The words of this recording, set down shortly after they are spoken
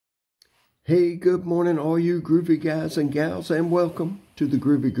Hey, good morning, all you groovy guys and gals, and welcome to the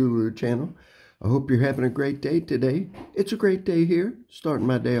Groovy Guru channel. I hope you're having a great day today. It's a great day here, starting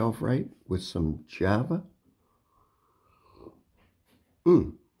my day off right with some Java.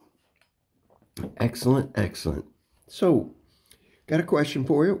 Excellent, excellent. So, got a question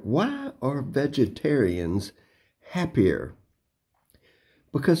for you. Why are vegetarians happier?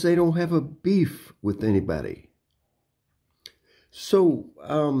 Because they don't have a beef with anybody. So,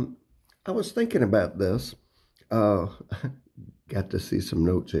 I was thinking about this. Got to see some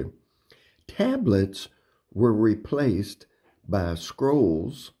notes here. Tablets were replaced by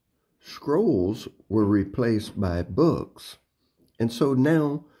scrolls. Scrolls were replaced by books. And so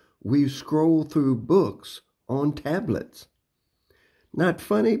now we scroll through books on tablets. Not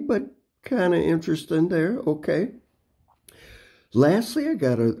funny, but kind of interesting there. Okay. Lastly, I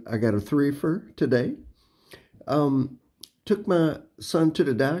got a threefer today. Took my son to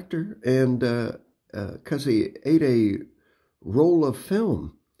the doctor, and because he ate a roll of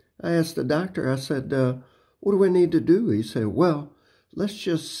film, I asked the doctor, I said, what do I need to do? He said, well, let's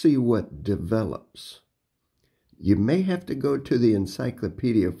just see what develops. You may have to go to the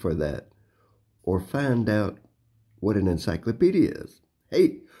encyclopedia for that, or find out what an encyclopedia is.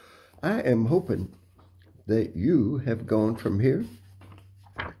 Hey, I am hoping that you have gone from here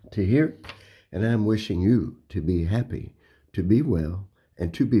to here, and I'm wishing you to be happy, to be well,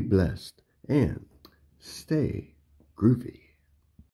 and to be blessed, and stay groovy.